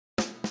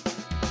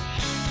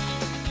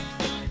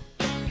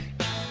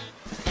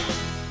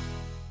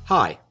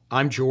Hi,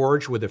 I'm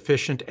George with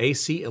Efficient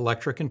AC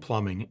Electric and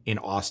Plumbing in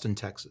Austin,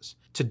 Texas.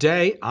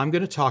 Today, I'm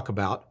going to talk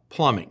about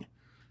plumbing,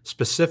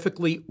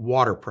 specifically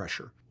water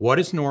pressure, what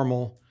is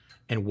normal,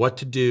 and what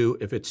to do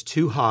if it's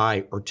too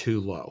high or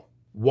too low.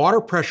 Water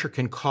pressure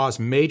can cause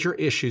major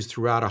issues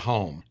throughout a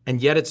home,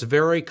 and yet it's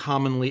very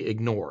commonly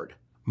ignored.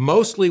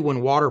 Mostly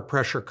when water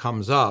pressure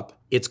comes up,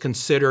 it's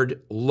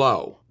considered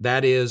low.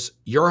 That is,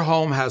 your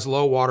home has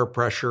low water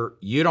pressure,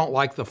 you don't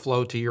like the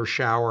flow to your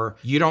shower,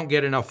 you don't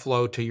get enough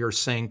flow to your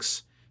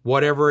sinks,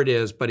 whatever it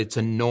is, but it's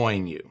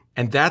annoying you.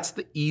 And that's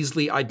the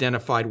easily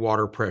identified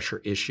water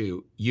pressure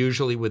issue,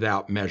 usually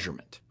without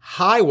measurement.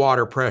 High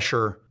water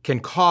pressure can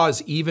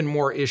cause even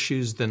more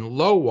issues than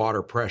low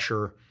water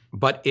pressure,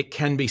 but it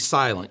can be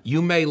silent.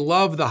 You may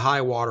love the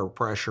high water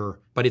pressure,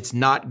 but it's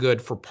not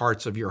good for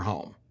parts of your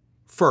home.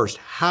 First,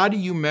 how do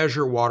you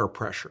measure water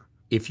pressure?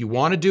 If you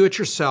want to do it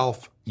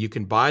yourself, you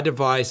can buy a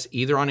device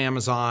either on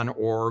Amazon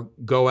or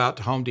go out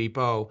to Home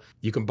Depot.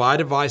 You can buy a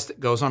device that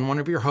goes on one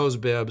of your hose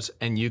bibs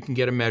and you can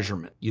get a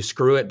measurement. You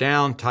screw it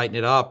down, tighten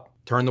it up,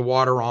 turn the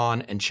water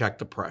on, and check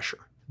the pressure.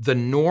 The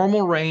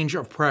normal range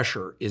of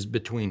pressure is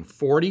between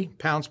 40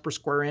 pounds per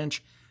square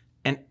inch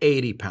and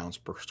 80 pounds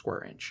per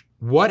square inch.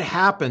 What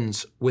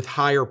happens with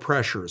higher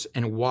pressures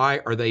and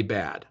why are they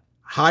bad?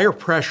 Higher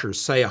pressures,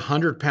 say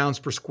 100 pounds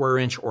per square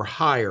inch or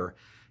higher,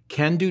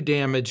 can do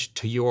damage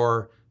to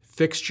your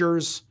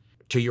fixtures,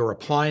 to your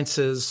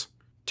appliances,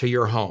 to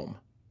your home.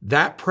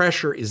 That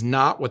pressure is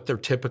not what they're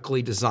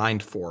typically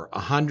designed for.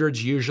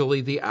 100's usually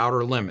the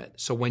outer limit.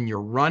 So when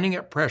you're running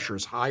at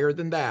pressures higher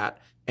than that,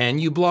 and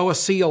you blow a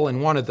seal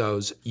in one of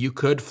those, you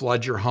could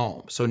flood your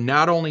home. So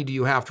not only do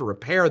you have to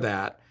repair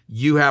that,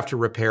 you have to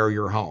repair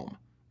your home.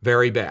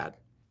 Very bad.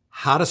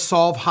 How to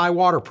solve high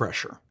water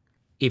pressure?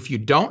 If you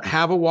don't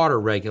have a water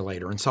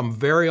regulator, and some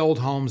very old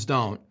homes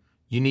don't,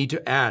 you need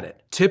to add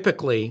it.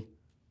 Typically,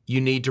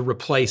 you need to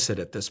replace it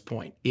at this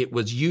point. It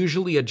was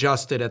usually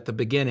adjusted at the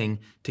beginning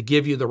to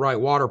give you the right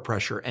water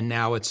pressure, and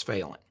now it's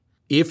failing.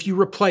 If you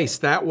replace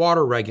that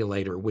water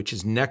regulator, which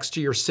is next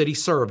to your city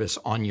service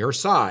on your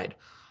side,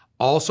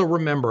 also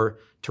remember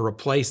to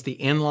replace the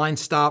inline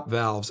stop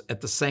valves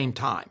at the same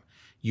time.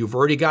 You've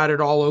already got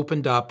it all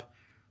opened up.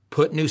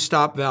 Put new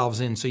stop valves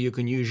in so you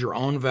can use your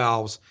own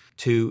valves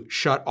to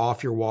shut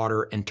off your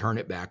water and turn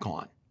it back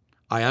on.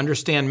 I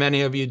understand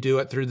many of you do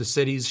it through the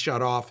city's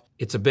shut off.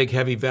 It's a big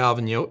heavy valve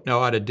and you don't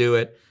know how to do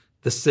it.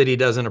 The city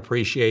doesn't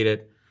appreciate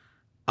it.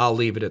 I'll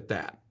leave it at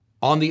that.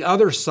 On the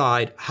other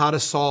side, how to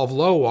solve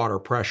low water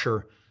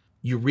pressure,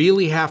 you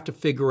really have to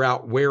figure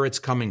out where it's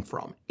coming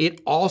from. It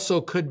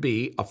also could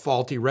be a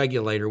faulty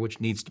regulator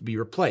which needs to be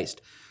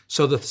replaced.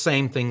 So the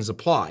same things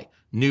apply.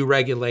 New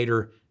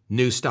regulator,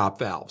 new stop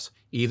valves.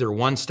 Either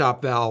one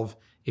stop valve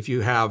if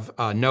you have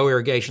no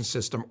irrigation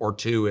system or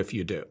two if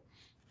you do.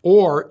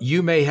 Or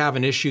you may have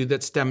an issue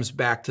that stems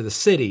back to the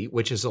city,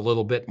 which is a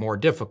little bit more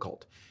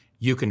difficult.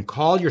 You can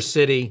call your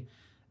city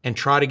and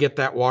try to get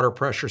that water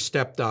pressure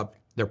stepped up.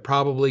 They're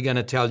probably going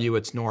to tell you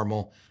it's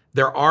normal.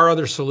 There are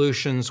other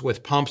solutions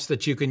with pumps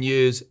that you can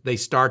use. They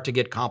start to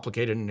get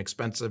complicated and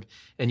expensive,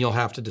 and you'll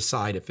have to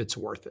decide if it's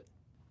worth it.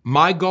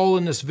 My goal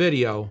in this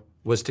video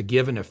was to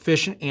give an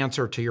efficient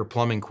answer to your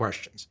plumbing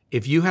questions.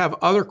 If you have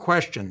other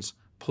questions,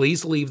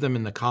 please leave them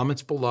in the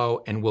comments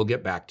below and we'll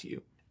get back to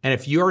you. And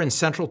if you're in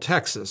Central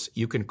Texas,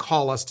 you can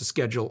call us to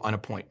schedule an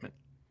appointment.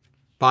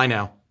 Bye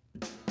now.